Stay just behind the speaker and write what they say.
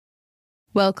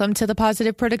Welcome to the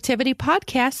Positive Productivity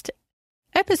Podcast,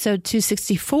 episode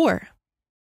 264.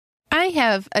 I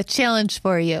have a challenge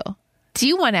for you. Do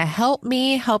you want to help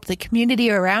me help the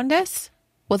community around us?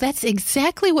 Well, that's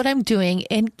exactly what I'm doing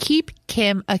in Keep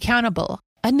Kim Accountable,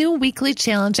 a new weekly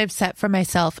challenge I've set for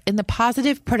myself in the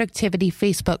Positive Productivity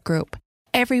Facebook group.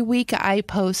 Every week I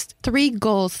post 3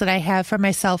 goals that I have for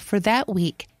myself for that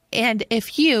week. And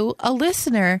if you, a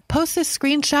listener, post a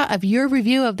screenshot of your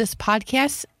review of this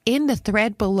podcast in the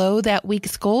thread below that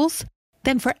week's goals,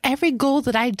 then for every goal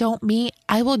that I don't meet,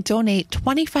 I will donate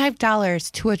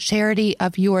 $25 to a charity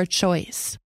of your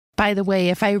choice. By the way,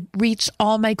 if I reach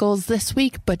all my goals this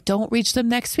week but don't reach them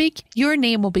next week, your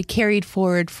name will be carried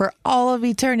forward for all of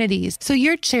eternities, so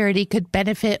your charity could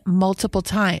benefit multiple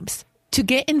times. To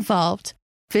get involved,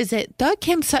 visit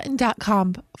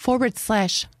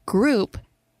thekimsutton.com/group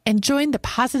and join the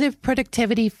Positive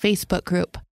Productivity Facebook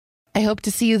group. I hope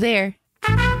to see you there.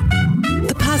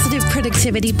 The Positive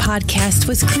Productivity Podcast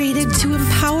was created to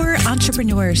empower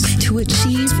entrepreneurs to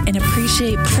achieve and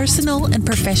appreciate personal and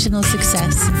professional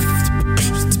success.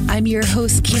 I'm your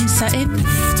host, Kim Sutton,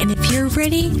 and if you're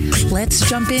ready, let's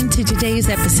jump into today's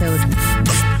episode.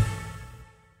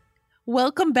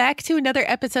 Welcome back to another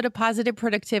episode of Positive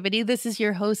Productivity. This is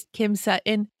your host, Kim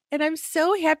Sutton. And I'm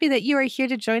so happy that you are here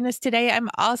to join us today. I'm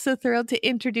also thrilled to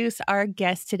introduce our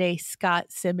guest today, Scott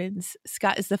Simmons.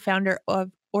 Scott is the founder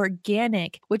of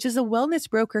Organic, which is a wellness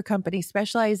broker company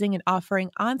specializing in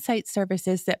offering on-site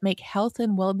services that make health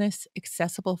and wellness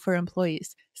accessible for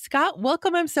employees. Scott,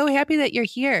 welcome. I'm so happy that you're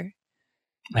here.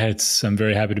 I'm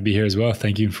very happy to be here as well.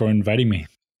 Thank you for inviting me.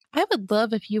 I would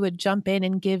love if you would jump in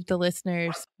and give the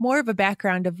listeners more of a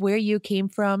background of where you came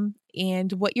from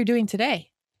and what you're doing today.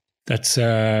 That's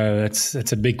a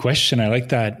big question. I like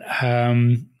that.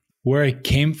 Where I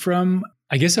came from,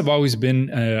 I guess I've always been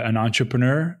an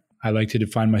entrepreneur. I like to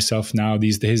define myself now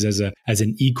these days as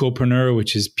an ecopreneur,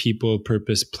 which is people,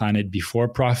 purpose, planet before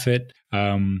profit.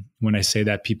 When I say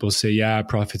that, people say, yeah,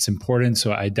 profit's important.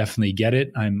 So I definitely get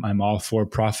it. I'm all for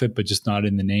profit, but just not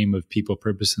in the name of people,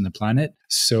 purpose, and the planet.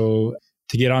 So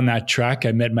to get on that track,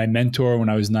 I met my mentor when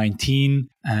I was 19.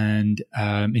 And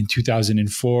in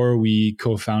 2004, we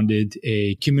co-founded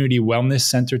a community wellness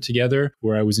center together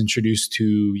where I was introduced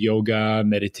to yoga,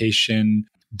 meditation,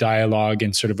 dialogue,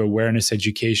 and sort of awareness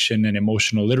education and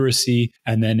emotional literacy.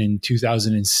 And then in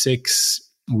 2006,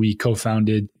 we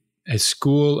co-founded a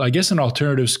school, I guess an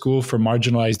alternative school for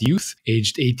marginalized youth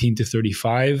aged 18 to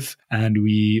 35. And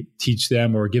we teach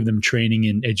them or give them training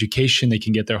in education. They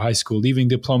can get their high school leaving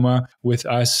diploma with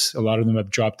us. A lot of them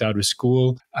have dropped out of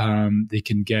school. They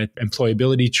can get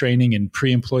employability training and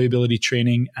pre-employability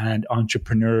training and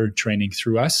entrepreneur training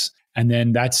through us. And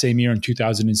then that same year in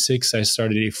 2006, I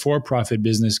started a for-profit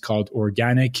business called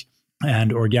Organic.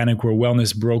 And Organic were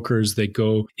wellness brokers that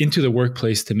go into the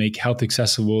workplace to make health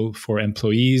accessible for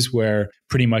employees, where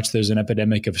pretty much there's an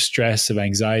epidemic of stress, of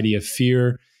anxiety, of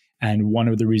fear. And one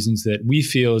of the reasons that we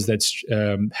feel is that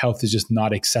health is just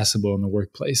not accessible in the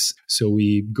workplace. So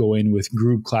we go in with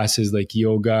group classes like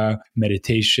yoga,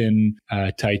 meditation,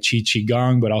 Tai Chi,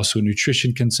 Qigong, but also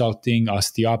nutrition consulting,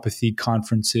 osteopathy,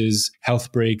 conferences,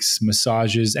 health breaks,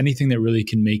 massages, anything that really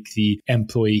can make the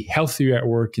employee healthier at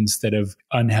work instead of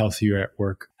unhealthier at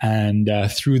work. And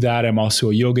through that, I'm also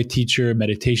a yoga teacher,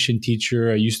 meditation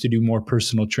teacher. I used to do more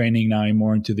personal training. Now I'm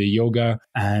more into the yoga.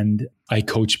 And I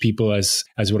coach people as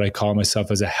what I call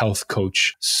myself as a health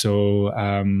coach. So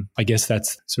I guess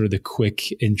that's sort of the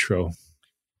quick intro.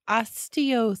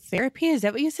 Osteotherapy, is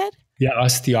that what you said? Yeah,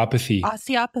 osteopathy.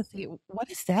 Osteopathy. What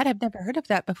is that? I've never heard of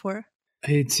that before.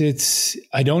 It's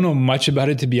I don't know much about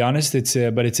it, to be honest.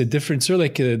 But it's a different sort of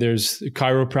like there's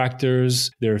chiropractors,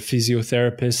 there are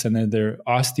physiotherapists, and then there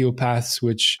are osteopaths,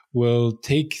 which will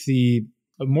take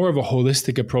more of a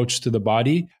holistic approach to the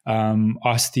body.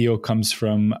 Osteo comes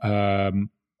from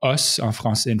os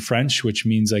in French, which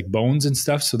means like bones and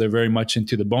stuff. So they're very much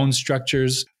into the bone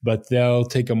structures, but they'll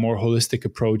take a more holistic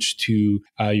approach to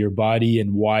your body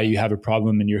and why you have a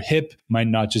problem in your hip. Might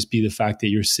not just be the fact that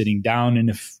you're sitting down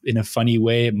in a funny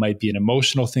way. It might be an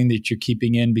emotional thing that you're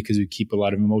keeping in because we keep a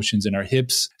lot of emotions in our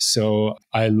hips. So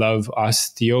I love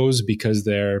osteos because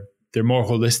they're more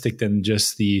holistic than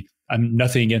just I'm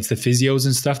nothing against the physios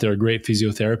and stuff. They're great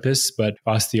physiotherapists, but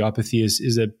osteopathy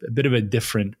is a bit of a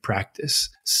different practice.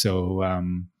 So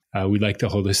we like the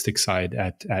holistic side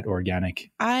at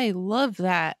Organic. I love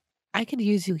that. I could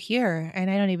use you here, and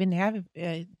I don't even have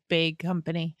a big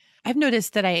company. I've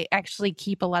noticed that I actually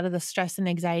keep a lot of the stress and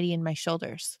anxiety in my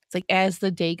shoulders. It's like as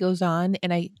the day goes on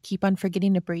and I keep on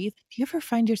forgetting to breathe. Do you ever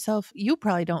find yourself, you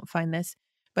probably don't find this,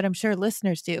 but I'm sure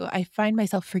listeners do. I find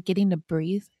myself forgetting to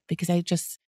breathe because I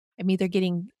I'm either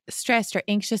getting stressed or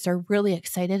anxious or really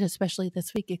excited, especially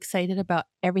this week, excited about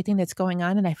everything that's going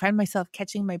on. And I find myself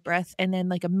catching my breath. And then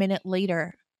like a minute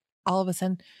later, all of a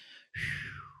sudden,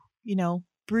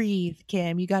 breathe,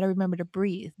 Kim. You got to remember to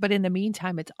breathe. But in the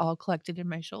meantime, it's all collected in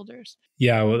my shoulders.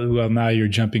 Yeah. Well, now you're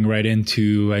jumping right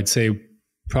into, I'd say,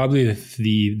 probably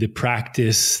the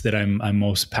practice that I'm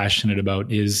most passionate about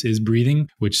is breathing,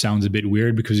 which sounds a bit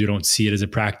weird because you don't see it as a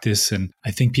practice. And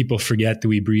I think people forget that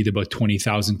we breathe about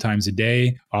 20,000 times a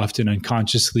day, often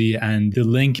unconsciously. And the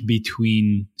link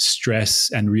between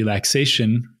stress and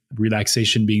relaxation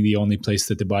being the only place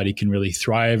that the body can really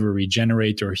thrive or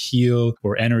regenerate or heal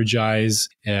or energize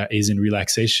is in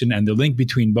relaxation. And the link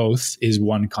between both is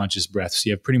one conscious breath. So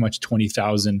you have pretty much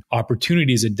 20,000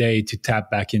 opportunities a day to tap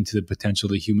back into the potential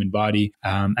of the human body.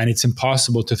 And it's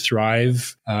impossible to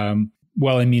thrive.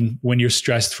 When you're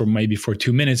stressed for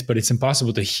 2 minutes, but it's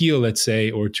impossible to heal, let's say,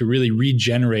 or to really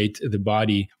regenerate the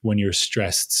body when you're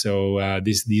stressed. So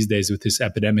these days with this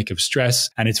epidemic of stress,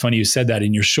 and it's funny you said that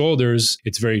in your shoulders,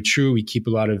 it's very true. We keep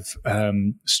a lot of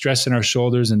stress in our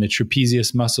shoulders and the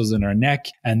trapezius muscles in our neck.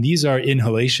 And these are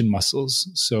inhalation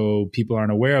muscles. So people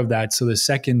aren't aware of that. So the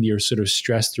second you're sort of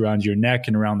stressed around your neck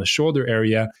and around the shoulder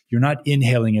area, you're not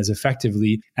inhaling as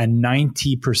effectively. And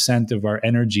 90% of our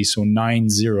energy, so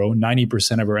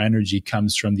 90% of our energy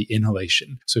comes from the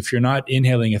inhalation. So if you're not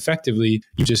inhaling effectively,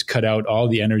 you just cut out all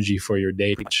the energy for your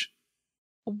day.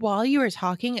 While you were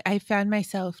talking, I found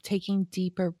myself taking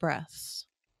deeper breaths.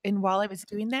 And while I was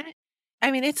doing that,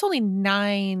 it's only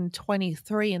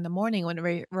 9:23 in the morning when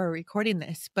we're recording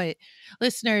this, but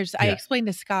listeners, I explained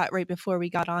to Scott right before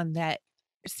we got on that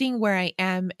seeing where I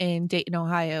am in Dayton,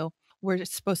 Ohio, we're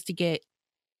supposed to get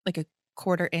like a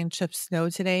quarter inch of snow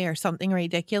today or something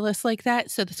ridiculous like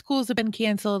that. So the schools have been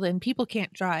canceled and people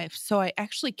can't drive. So I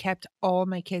actually kept all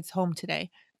my kids home today.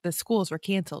 The schools were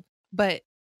canceled. But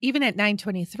even at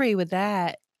 9:23 with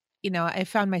that, I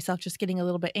found myself just getting a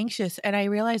little bit anxious, and I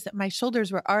realized that my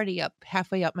shoulders were already up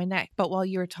halfway up my neck. But while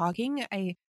you were talking,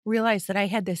 I realized that I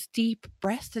had this deep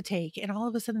breath to take, and all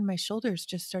of a sudden my shoulders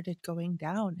just started going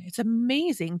down. It's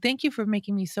amazing. Thank you for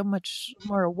making me so much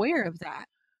more aware of that.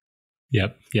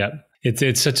 Yep.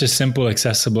 It's such a simple,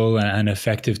 accessible, and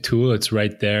effective tool. It's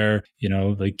right there,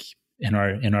 like in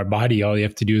our body. All you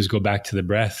have to do is go back to the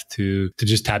breath to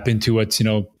just tap into what's,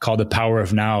 called the power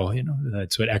of now.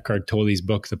 That's what Eckhart Tolle's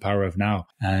book, The Power of Now.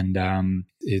 And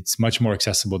it's much more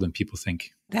accessible than people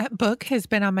think. That book has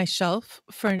been on my shelf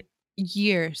for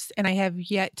years and I have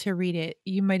yet to read it.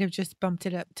 You might have just bumped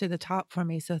it up to the top for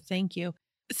me. So thank you.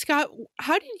 Scott,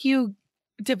 how did you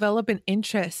develop an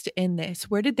interest in this?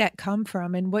 Where did that come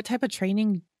from? And what type of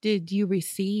training did you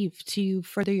receive to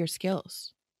further your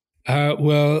skills?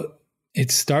 Well, it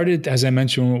started, as I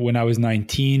mentioned, when I was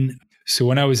 19. So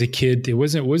when I was a kid, it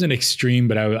wasn't extreme,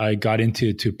 but I got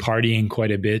into partying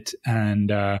quite a bit.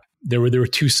 And there were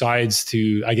two sides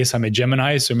to, I guess I'm a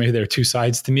Gemini, so maybe there are two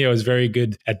sides to me. I was very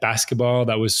good at basketball.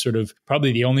 That was sort of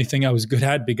probably the only thing I was good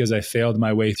at because I failed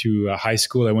my way through high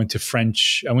school. I went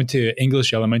to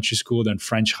English elementary school, then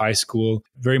French high school.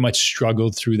 Very much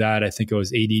struggled through that. I think it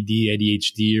was ADD,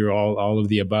 ADHD, or all of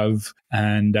the above.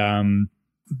 And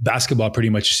basketball pretty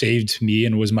much saved me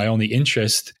and was my only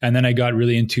interest. And then I got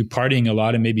really into partying a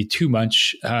lot and maybe too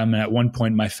much. At one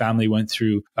point, my family went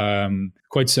through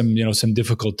quite some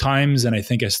difficult times. And I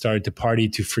think I started to party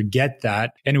to forget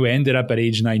that. Anyway, I ended up at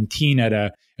age 19 at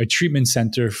a treatment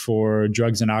center for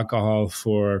drugs and alcohol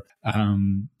for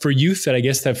youth that I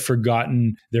guess have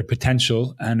forgotten their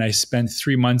potential. And I spent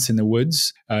 3 months in the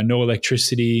woods, no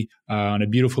electricity, on a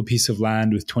beautiful piece of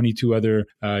land with 22 other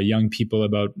young people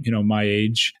about my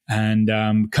age. And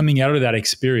coming out of that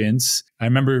experience, I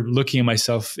remember looking at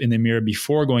myself in the mirror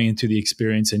before going into the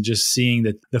experience and just seeing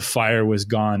that the fire was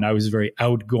gone. I was very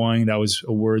outgoing. That was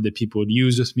a word that people would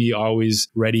use with me, always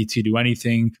ready to do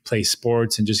anything, play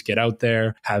sports and just get out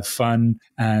there, have fun.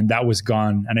 And that was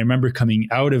gone. And I remember coming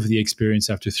out of the experience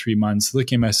after 3 months,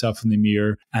 looking at myself in the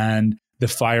mirror, and the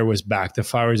fire was back. The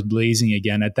fire was blazing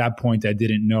again. At that point, I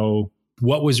didn't know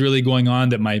what was really going on,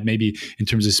 that maybe in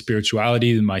terms of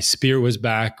spirituality, my spirit was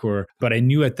back, but I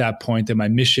knew at that point that my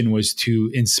mission was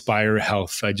to inspire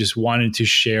health. I just wanted to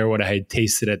share what I had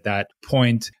tasted at that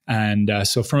point. And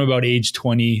so from about age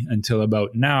 20 until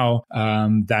about now,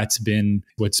 that's been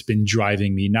what's been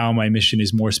driving me. Now my mission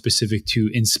is more specific to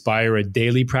inspire a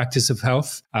daily practice of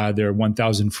health. There are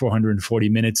 1,440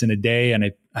 minutes in a day.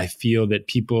 And I feel that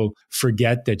people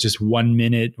forget that just 1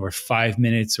 minute or 5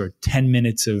 minutes or 10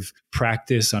 minutes of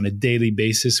practice on a daily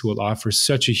basis will offer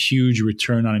such a huge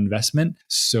return on investment.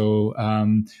 So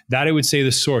that I would say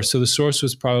the source. So the source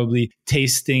was probably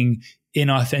tasting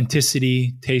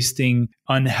inauthenticity, tasting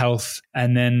unhealth,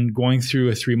 and then going through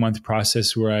a 3-month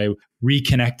process where I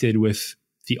reconnected with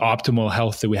the optimal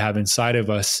health that we have inside of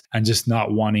us and just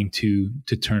not wanting to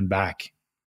turn back.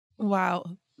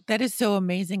 Wow. That is so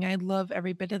amazing. I love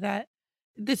every bit of that.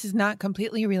 This is not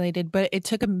completely related, but it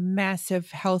took a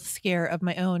massive health scare of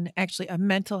my own, actually a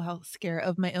mental health scare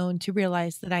of my own, to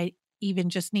realize that I even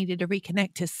just needed to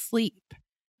reconnect to sleep,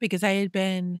 because I had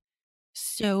been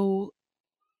so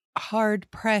hard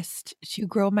pressed to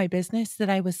grow my business that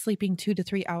I was sleeping 2 to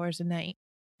 3 hours a night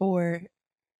for,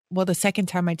 well, the second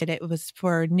time I did it was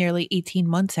for nearly 18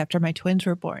 months after my twins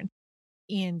were born.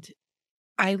 And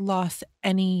I lost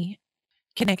any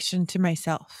connection to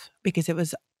myself because it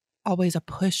was always a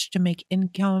push to make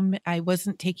income. I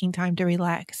wasn't taking time to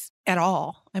relax at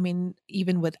all. I mean,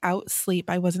 even without sleep,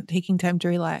 I wasn't taking time to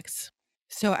relax.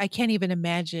 So I can't even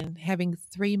imagine having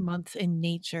 3 months in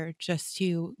nature just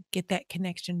to get that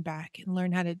connection back and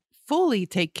learn how to fully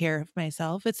take care of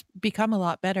myself. It's become a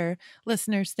lot better.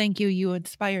 Listeners, thank you. You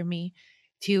inspire me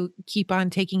to keep on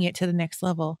taking it to the next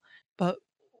level. But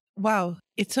wow,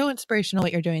 it's so inspirational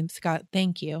what you're doing, Scott.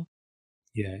 Thank you.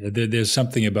 Yeah, there's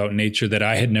something about nature that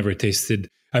I had never tasted.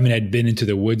 I mean, I'd been into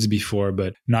the woods before,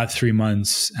 but not 3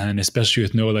 months, and especially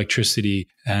with no electricity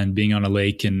and being on a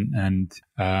lake, and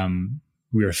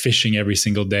we were fishing every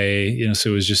single day.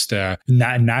 So it was just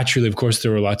naturally. Of course,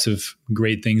 there were lots of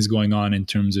great things going on in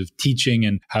terms of teaching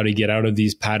and how to get out of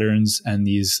these patterns and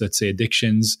these, let's say,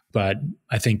 addictions. But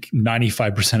I think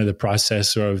 95% of the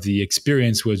process or of the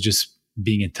experience was just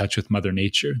being in touch with Mother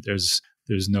Nature. There's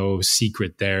no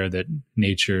secret there that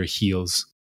nature heals.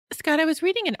 Scott, I was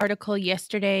reading an article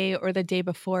yesterday or the day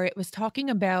before. It was talking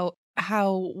about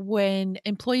how when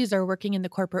employees are working in the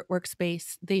corporate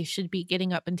workspace, they should be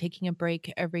getting up and taking a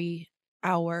break every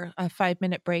hour, a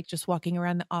 5-minute break, just walking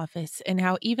around the office, and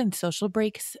how even social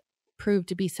breaks prove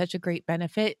to be such a great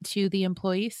benefit to the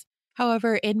employees.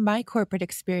 However, in my corporate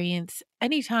experience,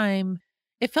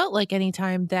 it felt like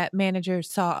anytime that managers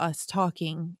saw us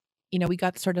talking, we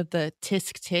got sort of the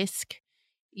tisk.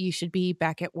 You should be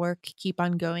back at work, keep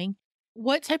on going.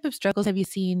 What type of struggles have you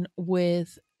seen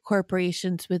with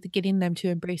corporations with getting them to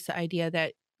embrace the idea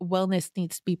that wellness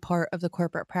needs to be part of the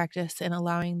corporate practice and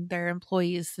allowing their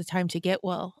employees the time to get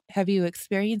well? Have you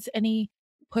experienced any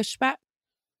pushback?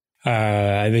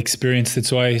 I've experienced it.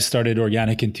 So I started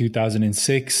Organic in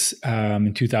 2006.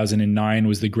 In 2009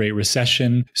 was the Great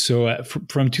Recession. So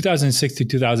from 2006 to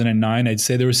 2009, I'd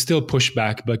say there was still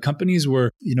pushback, but companies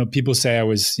were, people say I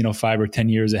was, 5 or 10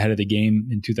 years ahead of the game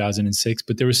in 2006,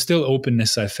 but there was still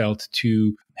openness, I felt,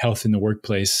 to health in the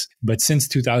workplace. But since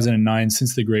 2009,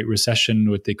 since the Great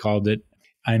Recession, what they called it,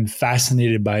 I'm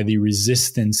fascinated by the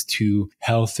resistance to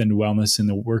health and wellness in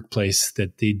the workplace,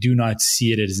 that they do not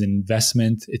see it as an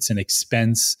investment. It's an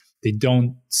expense. They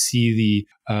don't see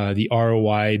the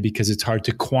ROI because it's hard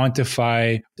to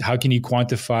quantify. How can you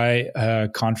quantify a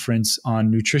conference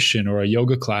on nutrition or a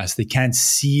yoga class? They can't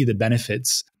see the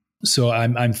benefits. So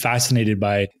I'm fascinated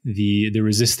by the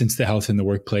resistance to health in the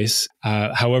workplace.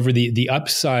 However, the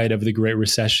upside of the Great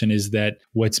Recession is that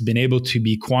what's been able to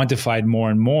be quantified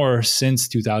more and more since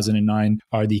 2009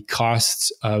 are the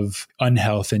costs of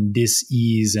unhealth and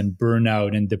dis-ease and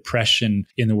burnout and depression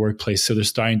in the workplace. So they're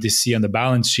starting to see on the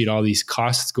balance sheet all these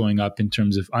costs going up in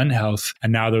terms of unhealth,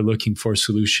 and now they're looking for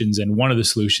solutions. And one of the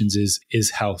solutions is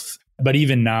health. But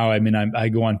even now, I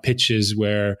go on pitches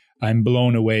where I'm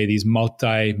blown away. These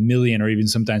multi-million or even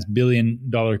sometimes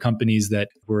billion-dollar companies that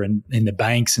were in the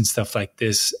banks and stuff like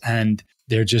this, and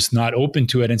they're just not open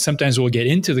to it. And sometimes we'll get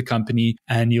into the company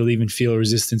and you'll even feel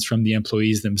resistance from the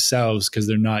employees themselves because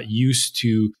they're not used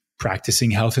to practicing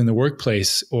health in the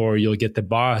workplace. Or you'll get the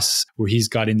boss where he's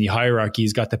got in the hierarchy,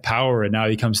 he's got the power, and now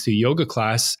he comes to a yoga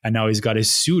class and now he's got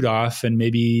his suit off, and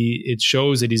maybe it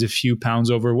shows that he's a few pounds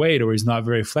overweight or he's not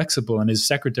very flexible, and his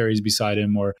secretary is beside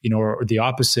him, or the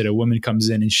opposite, a woman comes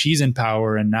in and she's in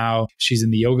power and now she's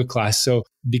in the yoga class. So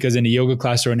because in a yoga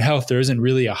class or in health, there isn't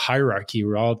really a hierarchy.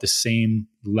 We're all at the same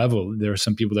level. There are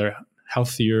some people that are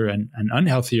healthier and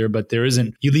unhealthier, but there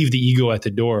isn't, you leave the ego at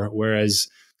the door. Whereas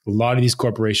a lot of these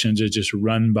corporations are just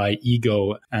run by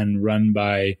ego and run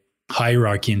by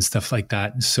hierarchy and stuff like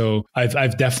that. So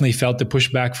I've definitely felt the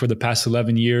pushback for the past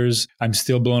 11 years. I'm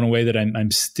still blown away that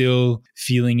I'm still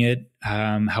feeling it.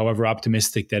 However,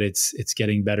 optimistic that it's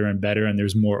getting better and better, and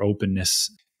there's more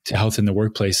openness to health in the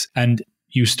workplace. And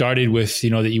you started with,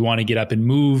 that you want to get up and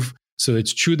move. So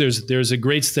it's true. There's a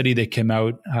great study that came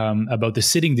out about the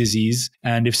sitting disease.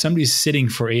 And if somebody's sitting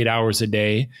for 8 hours a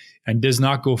day and does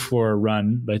not go for a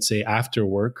run, let's say after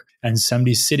work, and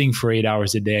somebody's sitting for 8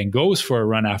 hours a day and goes for a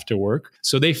run after work,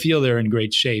 so they feel they're in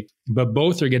great shape. but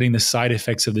both are getting the side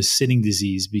effects of the sitting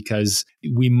disease because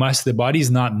the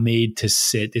body's not made to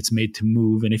sit, it's made to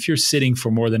move. And if you're sitting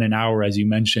for more than an hour, as you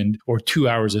mentioned, or 2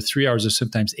 hours or 3 hours, or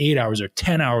sometimes 8 hours or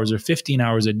 10 hours or 15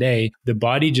 hours a day, the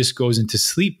body just goes into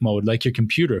sleep mode, like your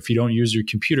computer. If you don't use your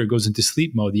computer, it goes into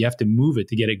sleep mode. You have to move it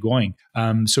to get it going.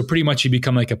 So pretty much you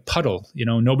become like a puddle.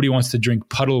 Nobody wants to drink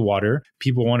puddle water.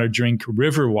 People want to drink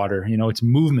river water. It's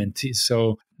movement.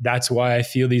 So that's why I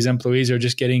feel these employees are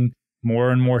just getting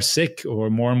more and more sick or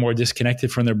more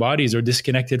disconnected from their bodies or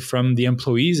disconnected from the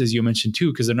employees, as you mentioned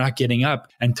too, because they're not getting up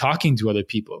and talking to other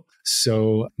people.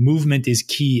 So movement is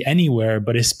key anywhere,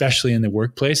 but especially in the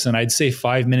workplace. And I'd say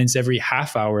 5 minutes every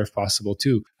half hour if possible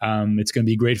too. It's going to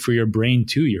be great for your brain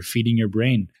too. You're feeding your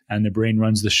brain, and the brain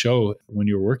runs the show when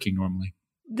you're working normally.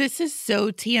 This is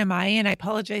so TMI, and I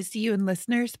apologize to you and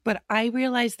listeners, but I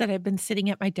realized that I've been sitting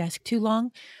at my desk too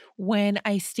long. When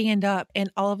I stand up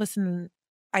and all of a sudden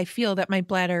I feel that my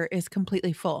bladder is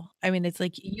completely full. I mean, it's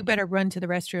like, you better run to the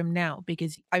restroom now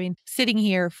because, sitting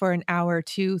here for an hour,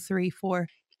 2, 3, 4,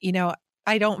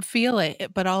 I don't feel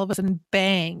it, but all of a sudden,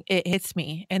 bang, it hits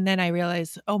me. And then I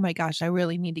realize, oh my gosh, I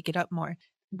really need to get up more.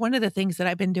 One of the things that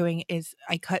I've been doing is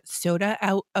I cut soda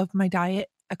out of my diet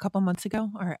a couple months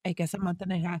ago, or I guess a month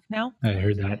and a half now. I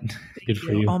heard that. Good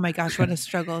for you. Oh my gosh, what a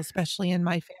struggle, especially in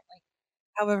my family.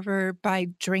 However, by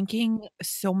drinking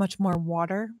so much more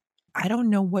water, I don't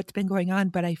know what's been going on,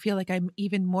 but I feel like I'm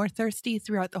even more thirsty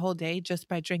throughout the whole day just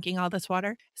by drinking all this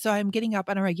water. So I'm getting up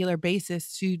on a regular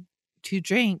basis to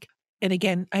drink. And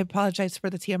again, I apologize for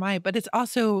the TMI, but it's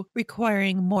also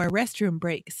requiring more restroom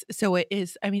breaks. So it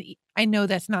is, I know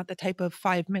that's not the type of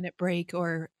 5-minute break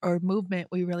or movement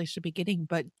we really should be getting,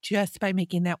 but just by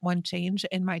making that one change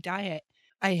in my diet,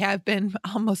 I have been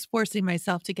almost forcing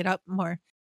myself to get up more.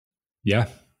 Yeah.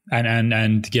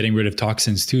 And getting rid of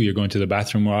toxins too. You're going to the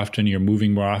bathroom more often. You're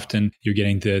moving more often. You're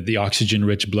getting the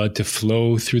oxygen-rich blood to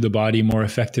flow through the body more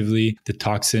effectively. The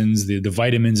toxins, the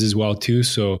vitamins as well too.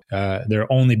 So there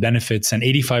are only benefits. And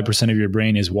 85% of your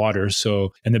brain is water.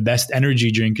 So, and the best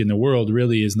energy drink in the world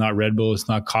really is not Red Bull. It's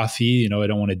not coffee. I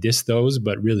don't want to diss those,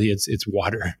 but really it's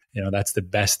water. That's the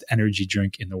best energy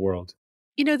drink in the world.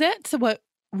 That's what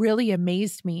really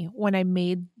amazed me when I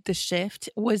made the shift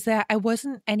was that I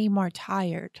wasn't any more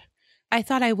tired. I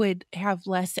thought I would have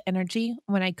less energy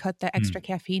when I cut the extra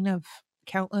caffeine of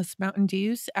countless Mountain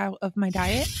Dews out of my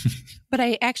diet, but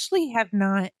I actually have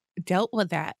not dealt with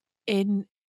that. And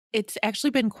it's actually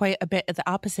been quite a bit of the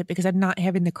opposite because I'm not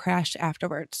having the crash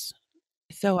afterwards.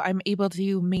 So I'm able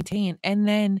to maintain. And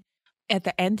then at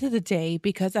the end of the day,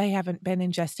 because I haven't been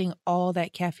ingesting all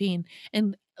that caffeine,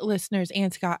 and listeners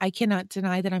and Scott, I cannot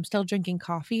deny that I'm still drinking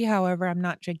coffee. However, I'm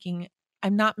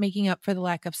not making up for the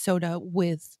lack of soda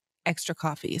with extra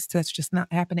coffees. So that's just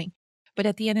not happening. But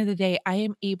at the end of the day, I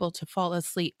am able to fall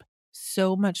asleep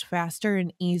so much faster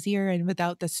and easier and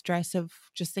without the stress of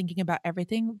just thinking about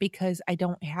everything because I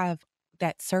don't have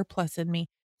that surplus in me.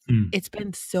 It's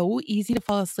been so easy to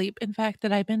fall asleep, in fact,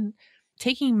 that I've been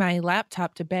taking my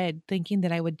laptop to bed thinking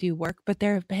that I would do work, but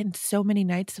there have been so many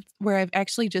nights where I've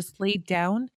actually just laid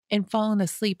down and fallen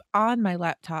asleep on my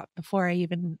laptop before I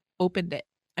even opened it.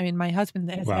 My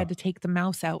husband has had to take the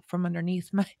mouse out from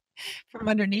underneath me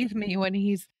when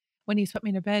he's put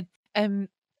me to bed.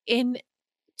 In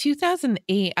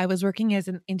 2008, I was working as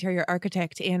an interior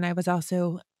architect, and I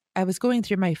was going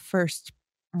through my first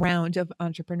round of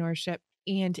entrepreneurship,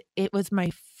 and it was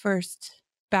my first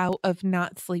bout of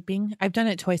not sleeping. I've done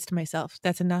it twice to myself.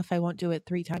 That's enough. I won't do it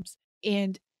 3 times.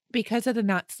 And because of the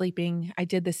not sleeping, I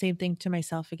did the same thing to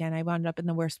myself again. I wound up in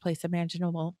the worst place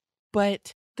imaginable.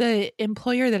 But the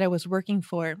employer that I was working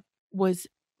for was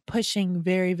pushing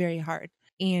very, very hard.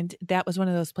 And that was one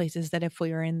of those places that if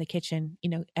we were in the kitchen,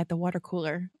 at the water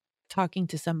cooler, talking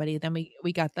to somebody, then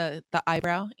we got the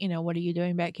eyebrow, what are you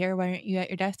doing back here? Why aren't you at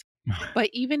your desk? But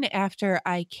even after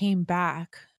I came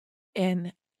back,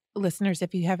 and listeners,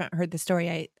 if you haven't heard the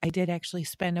story, I did actually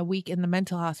spend a week in the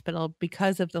mental hospital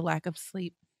because of the lack of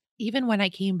sleep. Even when I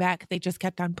came back, they just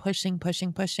kept on pushing.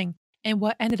 And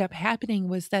what ended up happening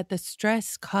was that the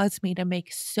stress caused me to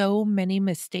make so many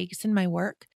mistakes in my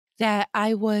work that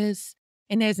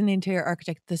and as an interior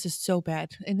architect, this is so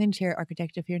bad. An interior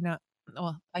architect, if you're not,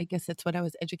 well, I guess that's what I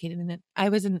was educated in it. I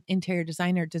was an interior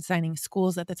designer designing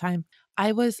schools at the time.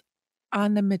 I was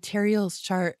on the materials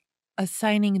chart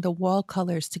assigning the wall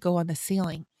colors to go on the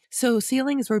ceiling. So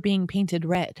ceilings were being painted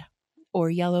red or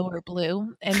yellow or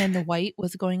blue, and then the white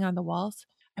was going on the walls.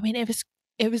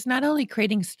 It was not only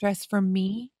creating stress for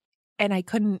me, and I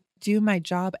couldn't do my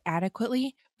job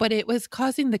adequately, but it was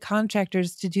causing the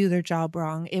contractors to do their job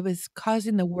wrong. It was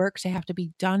causing the work to have to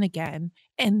be done again.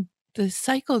 And the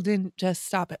cycle didn't just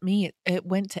stop at me. It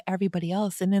went to everybody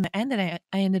else. And in the end, I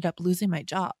ended up losing my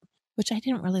job, which I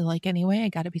didn't really like anyway. I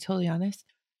got to be totally honest.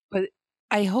 But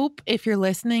I hope if you're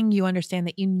listening, you understand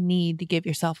that you need to give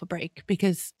yourself a break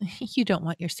because you don't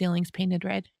want your ceilings painted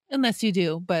red unless you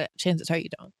do, but chances are you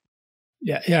don't.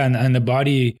 Yeah. And the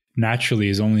body naturally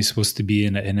is only supposed to be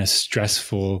in a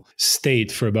stressful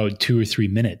state for about 2 or 3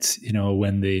 minutes,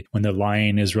 when the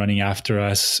lion is running after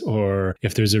us, or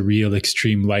if there's a real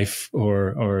extreme life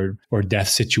or death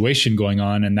situation going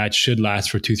on, and that should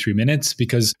last for 2-3 minutes.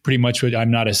 Because pretty much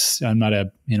I'm not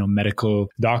a medical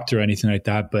doctor or anything like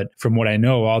that, but from what I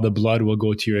know, all the blood will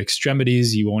go to your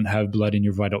extremities. You won't have blood in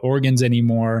your vital organs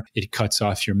anymore. It cuts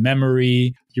off your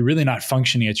memory. You're really not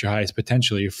functioning at your highest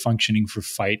potential. You're functioning for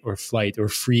fight or flight or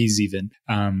freeze even.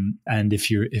 And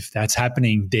if that's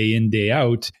happening day in, day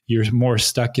out, you're more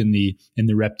stuck in the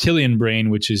reptilian brain,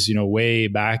 which is, way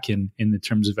back in the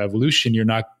terms of evolution. You're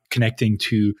not connecting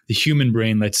to the human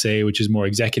brain, let's say, which is more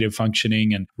executive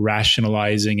functioning and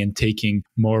rationalizing and taking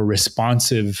more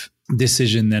responsive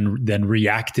decision than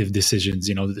reactive decisions,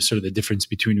 sort of the difference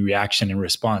between reaction and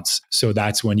response. So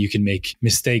that's when you can make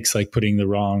mistakes like putting the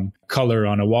wrong color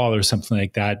on a wall or something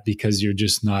like that, because you're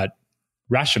just not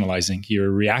rationalizing.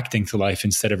 You're reacting to life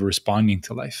instead of responding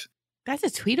to life. That's a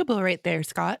tweetable right there,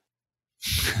 Scott.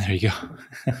 There you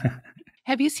go.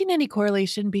 Have you seen any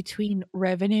correlation between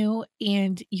revenue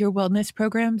and your wellness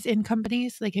programs in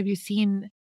companies? Like, have you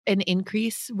seen an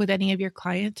increase with any of your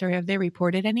clients, or have they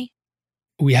reported any?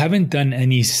 We haven't done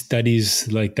any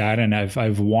studies like that, and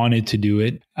I've wanted to do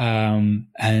it.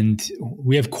 And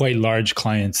we have quite large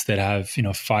clients that have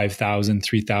 5,000,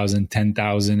 3,000,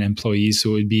 10,000 employees.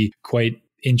 So it would be quite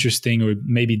interesting or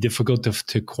maybe difficult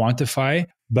to quantify.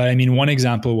 But I mean, one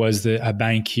example was a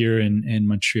bank here in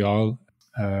Montreal,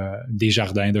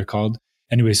 Desjardins, they're called.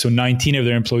 Anyway, so 19 of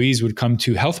their employees would come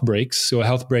to health breaks. So a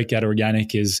health break at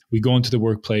Organic is we go into the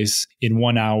workplace in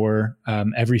 1 hour,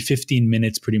 every 15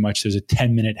 minutes, pretty much there's a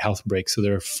 10-minute health break. So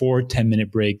there are 4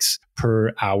 10-minute breaks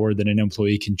per hour that an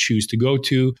employee can choose to go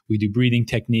to. We do breathing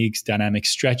techniques, dynamic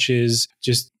stretches,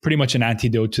 just pretty much an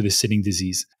antidote to the sitting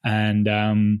disease. And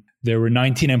there were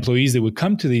 19 employees that would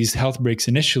come to these health breaks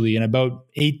initially, and about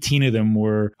 18 of them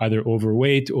were either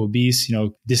overweight, obese,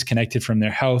 disconnected from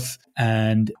their health.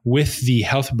 And with the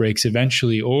health breaks,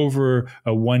 eventually over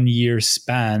a 1-year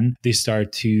span, they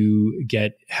start to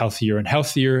get healthier and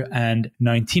healthier. And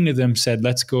 19 of them said,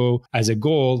 let's go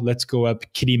up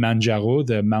Kilimanjaro,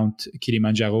 the Mount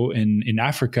Kilimanjaro in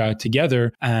Africa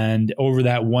together. And over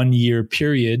that 1-year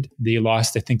period, they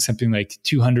lost, I think, something like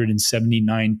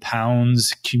 279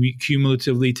 pounds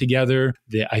cumulatively together.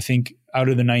 I think out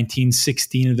of the 19,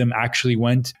 16 of them actually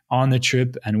went on the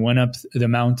trip and went up the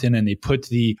mountain, and they put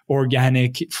the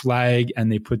Organic flag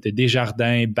and they put the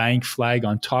Desjardins bank flag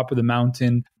on top of the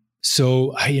mountain.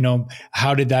 So,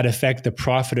 how did that affect the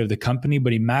profit of the company?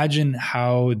 But imagine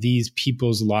how these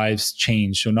people's lives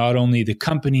change. So not only the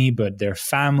company, but their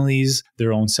families,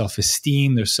 their own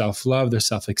self-esteem, their self-love, their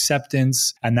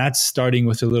self-acceptance. And that's starting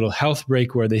with a little health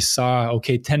break where they saw,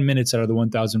 okay, 10 minutes out of the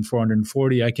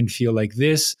 1,440, I can feel like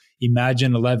this.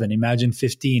 Imagine 11, imagine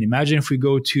 15. Imagine if we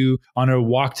go on a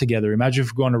walk together. Imagine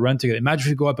if we go on a run together. Imagine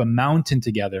if we go up a mountain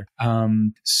together.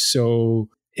 So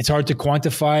it's hard to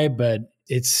quantify, but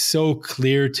it's so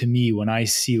clear to me when I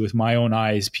see with my own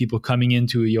eyes people coming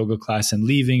into a yoga class and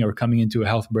leaving, or coming into a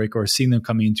health break, or seeing them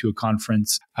coming into a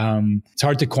conference. It's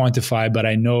hard to quantify, but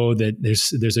I know that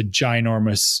there's a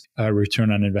ginormous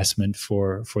return on investment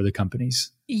for the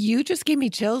companies. You just gave me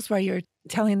chills while you're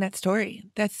telling that story.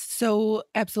 That's so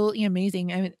absolutely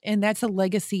amazing. I mean, and that's a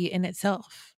legacy in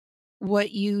itself,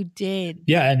 what you did.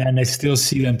 Yeah, and I still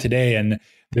see them today, and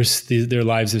their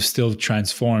lives have still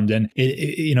transformed. And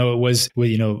it was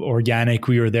Organic.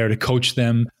 We were there to coach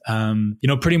them.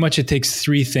 Pretty much it takes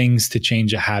 3 things to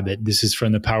change a habit. This is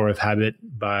from The Power of Habit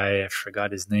by, I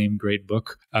forgot his name, great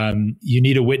book. You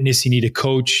need a witness, you need a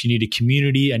coach, you need a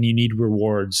community, and you need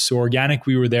rewards. So Organic,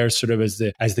 we were there sort of as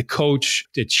the coach,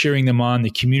 cheering them on. The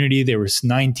community, there was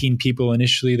 19 people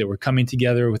initially that were coming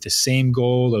together with the same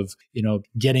goal of,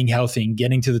 getting healthy and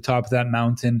getting to the top of that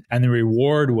mountain. And the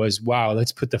reward was, wow,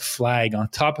 let's put the flag on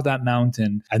top of that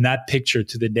mountain. And that picture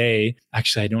to the day,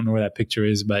 actually, I don't know where that picture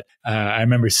is, but I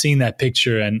remember seeing that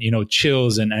picture and,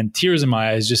 chills and tears in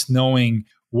my eyes, just knowing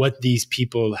what these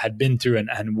people had been through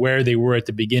and where they were at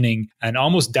the beginning, and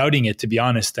almost doubting it, to be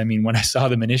honest. I mean, when I saw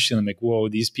them initially, I'm like, whoa,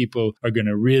 these people are going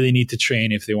to really need to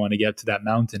train if they want to get to that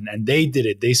mountain. And they did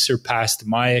it. They surpassed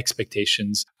my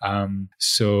expectations.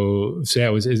 So yeah,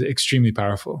 it was extremely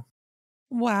powerful.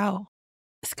 Wow.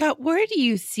 Scott, where do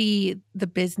you see the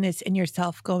business and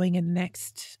yourself going in the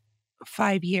next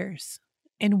 5 years?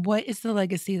 And what is the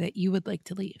legacy that you would like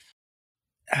to leave?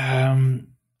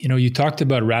 You talked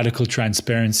about radical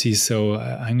transparency, so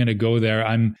I'm going to go there.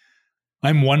 I'm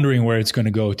wondering where it's going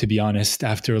to go, to be honest,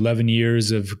 after 11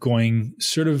 years of going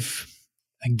sort of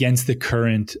against the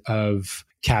current of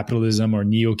capitalism or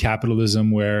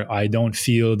neo-capitalism, where I don't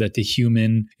feel that the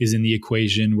human is in the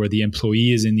equation, where the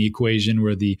employee is in the equation,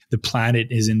 where the planet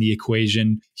is in the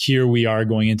equation. Here we are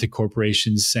going into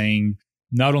corporations saying,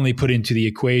 not only put it into the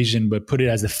equation, but put it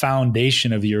as the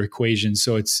foundation of your equation.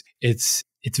 So it's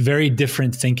very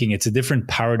different thinking. It's a different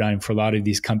paradigm for a lot of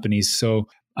these companies. So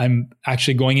I'm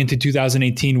actually going into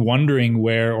 2018 wondering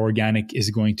where organic is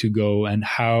going to go and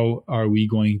how are we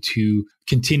going to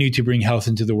continue to bring health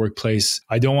into the workplace.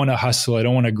 I don't want to hustle. I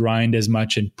don't want to grind as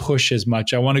much and push as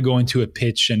much. I want to go into a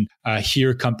pitch and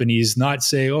hear companies not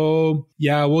say, oh,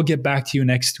 yeah, we'll get back to you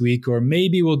next week, or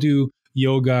maybe we'll do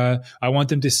yoga. I want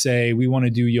them to say, we want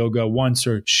to do yoga once,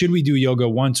 or should we do yoga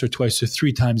once or twice or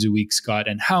 3 times a week, Scott?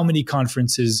 And how many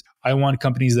conferences? I want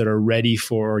companies that are ready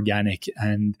for organic.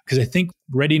 And because I think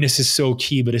readiness is so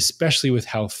key, but especially with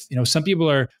health. Some people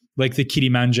are like the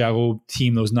Kilimanjaro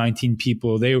team, those 19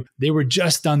 people, they were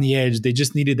just on the edge. They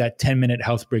just needed that 10-minute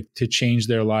health break to change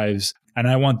their lives. And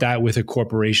I want that with a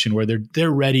corporation where they're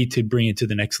ready to bring it to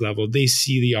the next level. They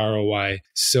see the ROI.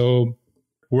 So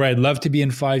where I'd love to be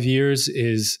in 5 years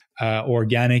is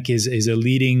Organic is a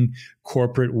leading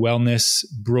corporate wellness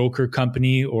broker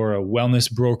company, or a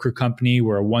wellness broker company.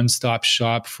 We're a one-stop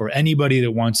shop for anybody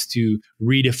that wants to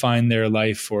redefine their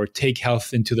life or take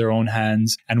health into their own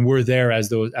hands. And we're there as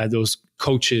those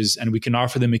coaches, and we can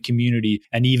offer them a community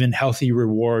and even healthy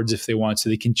rewards if they want, so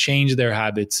they can change their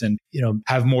habits and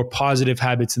have more positive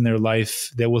habits in their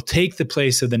life that will take the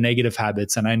place of the negative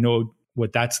habits. And I know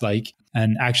what that's like.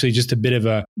 And actually just a bit of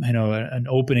an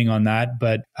opening on that.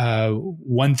 But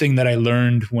one thing that I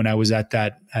learned when I was at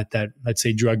that, let's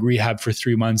say, drug rehab for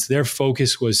 3 months, their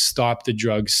focus was stop the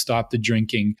drugs, stop the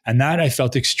drinking. And that I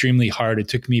felt extremely hard. It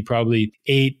took me probably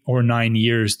 8 or 9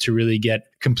 years to really get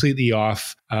completely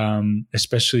off,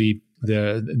 especially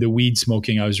the weed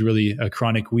smoking. I was really a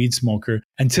chronic weed smoker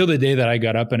until the day that I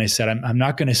got up and I said, I'm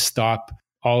not going to stop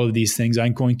all of these things.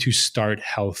 I'm going to start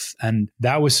health. And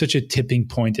that was such a tipping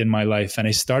point in my life. And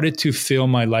I started to fill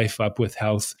my life up with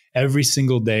health every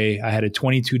single day. I had a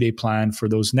 22-day plan. For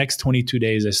those next 22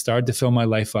 days, I started to fill my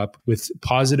life up with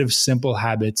positive, simple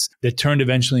habits that turned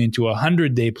eventually into a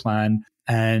 100-day plan.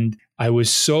 And I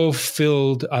was so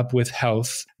filled up with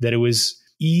health that it was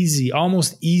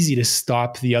almost easy to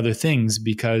stop the other things,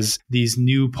 because these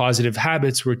new positive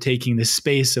habits were taking the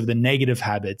space of the negative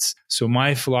habits. So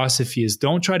my philosophy is,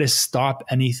 don't try to stop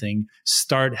anything,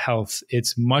 start health.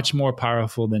 It's much more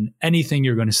powerful than anything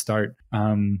you're going to start.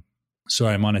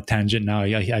 Sorry, I'm on a tangent now.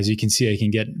 As you can see, I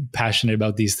can get passionate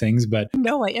about these things, but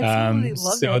no, I absolutely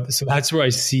love it. So that's where I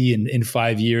see in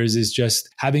 5 years is just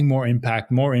having more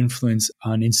impact, more influence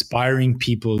on inspiring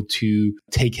people to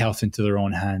take health into their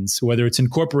own hands, whether it's in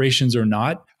corporations or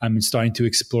not. I'm starting to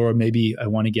explore, maybe I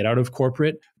want to get out of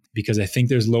corporate because I think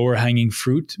there's lower hanging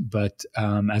fruit. But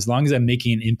as long as I'm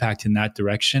making an impact in that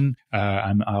direction,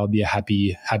 I'll be a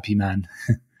happy man.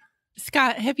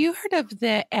 Scott, have you heard of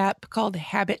the app called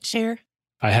HabitShare?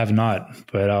 I have not,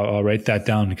 but I'll write that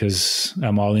down because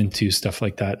I'm all into stuff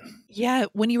like that. Yeah.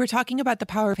 When you were talking about the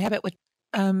power of habit with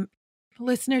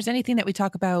listeners, anything that we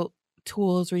talk about,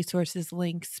 tools, resources,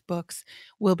 links, books,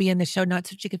 will be in the show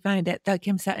notes, which you can find at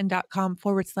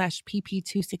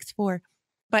thekimsutton.com/pp264.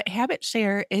 But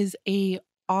HabitShare is a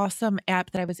awesome app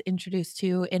that I was introduced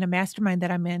to in a mastermind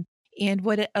that I'm in. And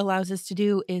what it allows us to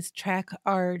do is track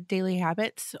our daily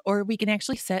habits, or we can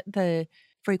actually set the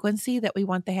frequency that we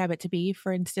want the habit to be.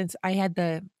 For instance,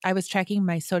 I was tracking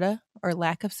my soda or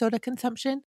lack of soda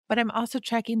consumption, but I'm also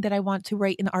tracking that I want to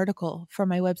write an article for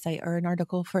my website or an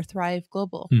article for Thrive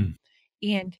Global.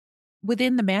 And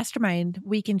within the mastermind,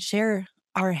 we can share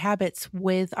our habits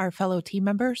with our fellow team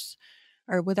members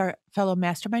or with our fellow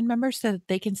mastermind members so that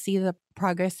they can see the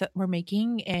progress that we're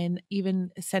making and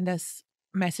even send us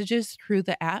messages through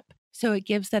the app. So it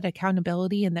gives that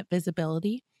accountability and that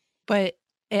visibility, but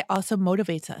it also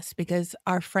motivates us because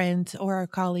our friends or our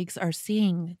colleagues are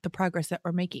seeing the progress that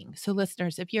we're making. So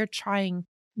listeners, if you're trying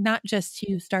not just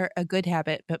to start a good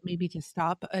habit, but maybe to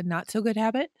stop a not so good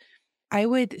habit, I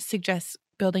would suggest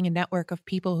building a network of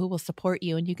people who will support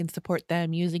you, and you can support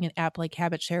them using an app like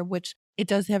HabitShare, which it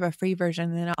does have a free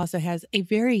version. And it also has a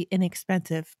very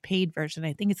inexpensive paid version.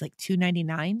 I think it's like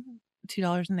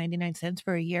 $2.99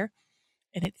 for a year.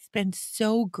 And it's been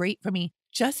so great for me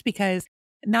just because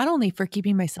not only for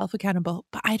keeping myself accountable,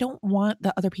 but I don't want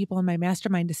the other people in my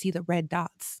mastermind to see the red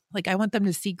dots. Like I want them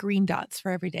to see green dots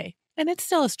for every day. And it's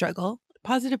still a struggle.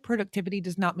 Positive productivity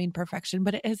does not mean perfection,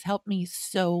 but it has helped me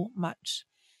so much.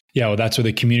 Yeah, well, that's where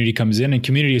the community comes in. And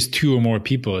community is 2 or more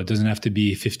people. It doesn't have to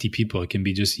be 50 people. It can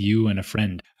be just you and a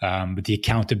friend. But the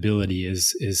accountability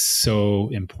is so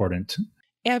important.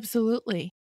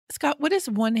 Absolutely. Scott, what is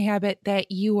one habit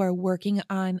that you are working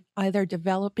on either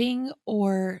developing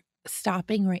or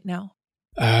stopping right now?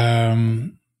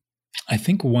 I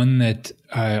think one that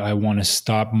I want to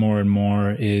stop more and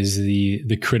more is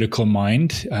the critical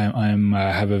mind. I'm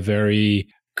have a very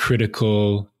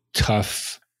critical,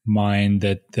 tough mind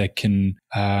that can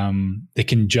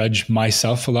judge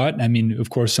myself a lot. I mean,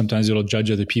 of course, sometimes it'll judge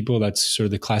other people. That's sort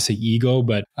of the classic ego.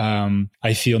 But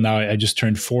I feel now I just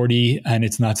turned 40, and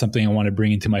it's not something I want to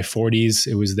bring into my 40s.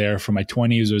 It was there for my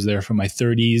 20s. It was there for my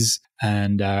 30s,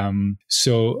 and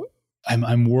so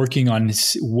I'm working on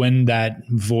when that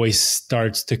voice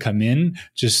starts to come in,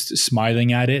 just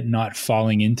smiling at it, not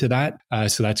falling into that.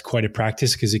 So that's quite a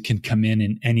practice because it can come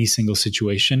in any single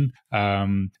situation.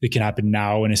 It can happen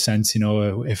now in a sense,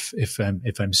 if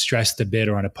I'm stressed a bit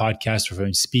or on a podcast, or if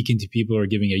I'm speaking to people or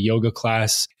giving a yoga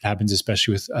class. It happens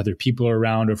especially with other people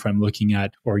around, or if I'm looking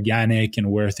at organic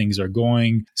and where things are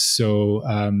going. So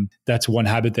that's one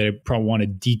habit that I probably want to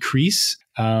decrease.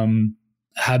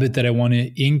 Habit that I want to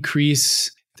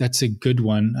increase, that's a good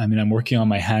one. I mean, I'm working on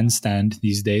my handstand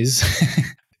these days.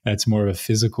 That's more of a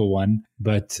physical one.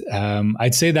 But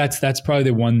I'd say that's probably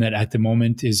the one that at the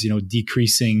moment is,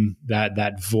 decreasing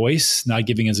that voice, not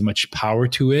giving as much power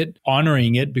to it,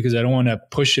 honoring it because I don't want to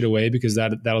push it away because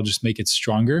that'll just make it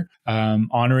stronger.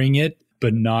 Honoring it,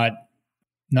 but not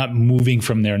moving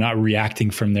from there, not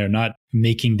reacting from there, not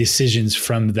making decisions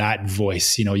from that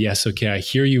voice. Yes, okay, I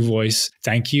hear you voice.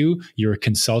 Thank you. You're a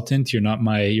consultant. You're not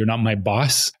my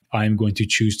boss. I'm going to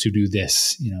choose to do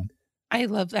this, I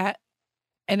love that.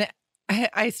 And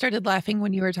I started laughing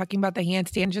when you were talking about the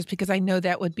handstand just because I know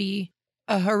that would be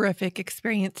a horrific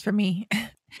experience for me.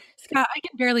 Scott, I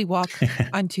can barely walk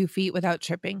on 2 feet without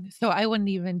tripping. So I wouldn't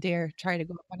even dare try to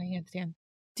go up on a handstand.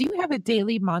 Do you have a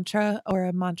daily mantra or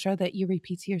a mantra that you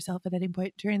repeat to yourself at any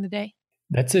point during the day?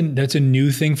 That's a new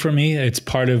thing for me. It's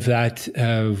part of that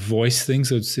voice thing.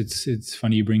 So it's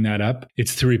funny you bring that up.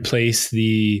 It's to replace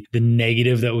the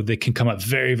negative that can come up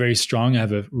very, very strong. I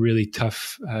have a really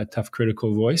tough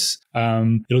critical voice.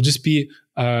 It'll just be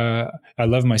I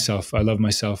love myself. I love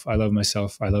myself. I love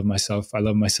myself. I love myself. I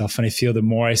love myself. And I feel the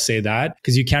more I say that,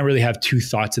 because you can't really have 2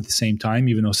 thoughts at the same time,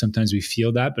 even though sometimes we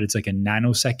feel that, but it's like a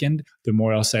nanosecond. The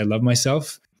more I'll say I love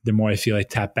myself, the more I feel I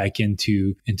tap back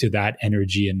into that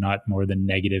energy and not more than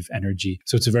negative energy.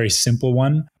 So it's a very simple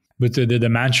one. But the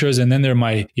mantras, and then there are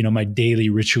my daily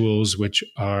rituals, which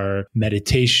are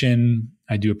meditation.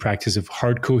 I do a practice of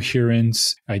heart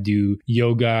coherence. I do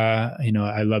yoga.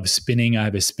 I love spinning. I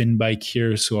have a spin bike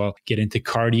here, so I'll get into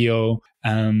cardio.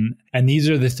 And these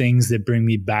are the things that bring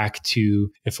me back to,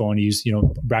 if I want to use,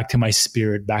 back to my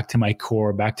spirit, back to my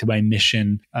core, back to my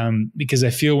mission. Because I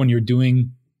feel when we're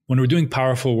doing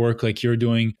powerful work like you're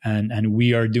doing and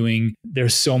we are doing,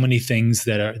 there's so many things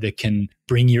that can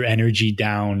bring your energy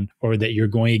down, or that you're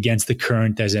going against the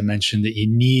current, as I mentioned, that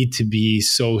you need to be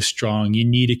so strong. You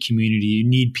need a community, you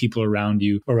need people around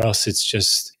you, or else it's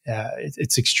just,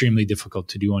 it's extremely difficult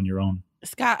to do on your own.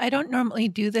 Scott, I don't normally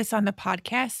do this on the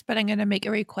podcast, but I'm going to make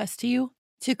a request to you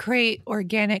to create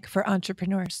Organic for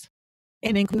Entrepreneurs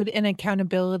and include an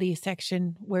accountability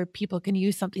section where people can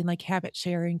use something like Habit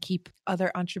Share and keep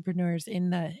other entrepreneurs in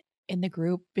the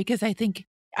group. Because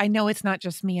I know it's not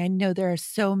just me. I know there are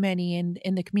so many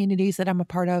in the communities that I'm a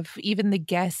part of. Even the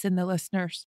guests and the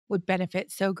listeners would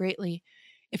benefit so greatly.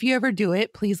 If you ever do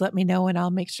it, please let me know and I'll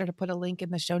make sure to put a link in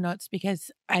the show notes, because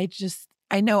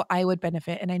I know I would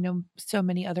benefit, and I know so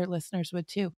many other listeners would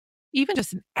too. Even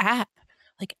just an app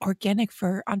like Organic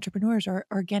for Entrepreneurs or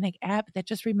Organic app that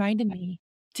just reminded me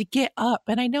to get up.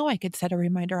 And I know I could set a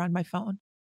reminder on my phone.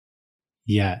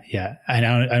 Yeah.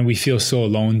 And we feel so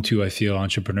alone too. I feel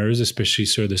entrepreneurs, especially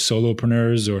sort of the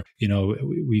solopreneurs, or,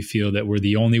 we feel that we're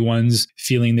the only ones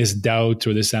feeling this doubt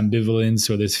or this ambivalence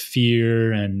or this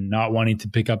fear and not wanting to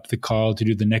pick up the call to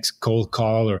do the next cold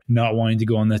call, or not wanting to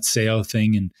go on that sale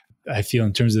thing. And I feel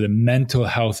in terms of the mental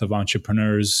health of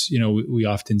entrepreneurs, we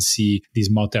often see these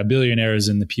multi-billionaires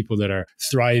and the people that are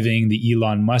thriving, the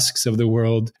Elon Musks of the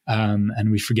world.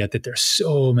 And we forget that there's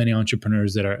so many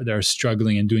entrepreneurs that are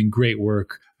struggling and doing great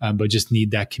work, but just need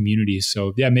that community.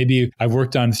 So yeah, maybe I've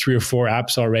worked on 3 or 4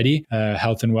 apps already,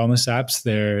 health and wellness apps.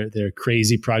 They're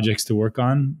crazy projects to work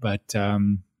on, but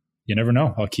you never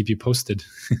know. I'll keep you posted.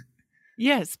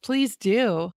 Yes, please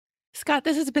do. Scott,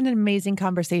 this has been an amazing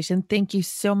conversation. Thank you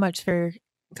so much for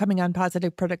coming on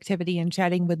Positive Productivity and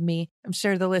chatting with me. I'm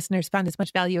sure the listeners found as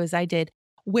much value as I did.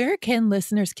 Where can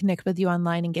listeners connect with you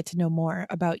online and get to know more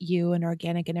about you and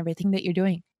organic and everything that you're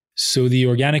doing? So the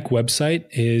organic website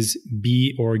is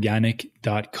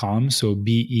beorganic.com. So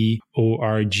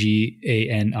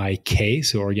BEORGANIK.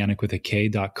 So organic with a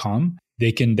K.com.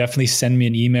 They can definitely send me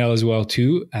an email as well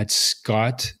too at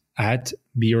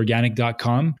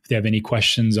scott@beorganic.com. If they have any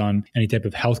questions on any type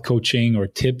of health coaching or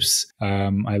tips,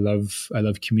 I love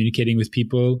communicating with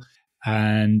people.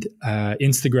 And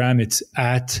Instagram, it's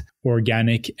at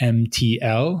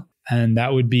organicmtl. And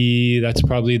that's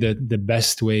probably the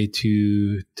best way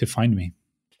to find me.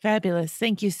 Fabulous.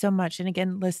 Thank you so much. And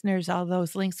again, listeners, all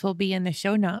those links will be in the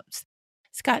show notes.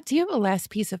 Scott, do you have a last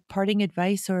piece of parting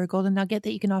advice or a golden nugget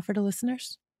that you can offer to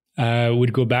listeners?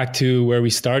 Would go back to where we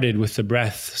started with the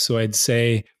breath. So I'd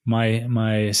say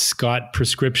my Scott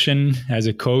prescription as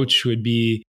a coach would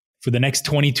be for the next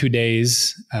 22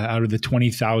 days, out of the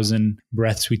 20,000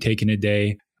 breaths we take in a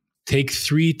day, take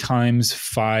 3 times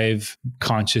 5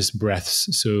 conscious breaths.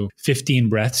 So 15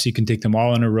 breaths, you can take them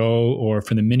all in a row, or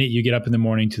from the minute you get up in the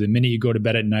morning to the minute you go to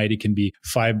bed at night, it can be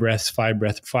 5 breaths, 5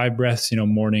 breaths,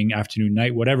 morning, afternoon,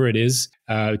 night, whatever it is.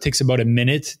 It takes about a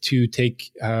minute to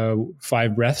take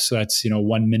 5 breaths. So that's,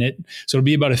 1 minute. So it'll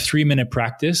be about a 3-minute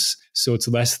practice. So it's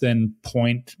less than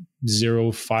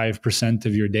 0.05%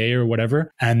 of your day or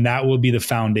whatever. And that will be the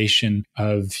foundation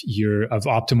of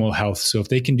optimal health. So if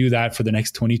they can do that for the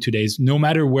next 22 days, no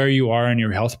matter where you are in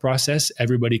your health process,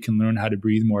 everybody can learn how to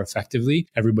breathe more effectively.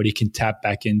 Everybody can tap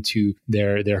back into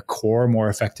their core more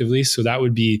effectively. So that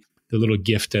would be the little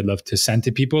gift I'd love to send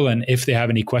to people. And if they have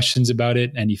any questions about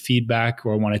it, any feedback,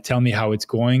 or want to tell me how it's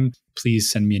going,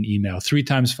 please send me an email. 3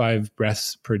 times 5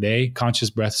 breaths per day, conscious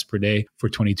breaths per day for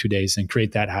 22 days, and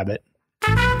create that habit.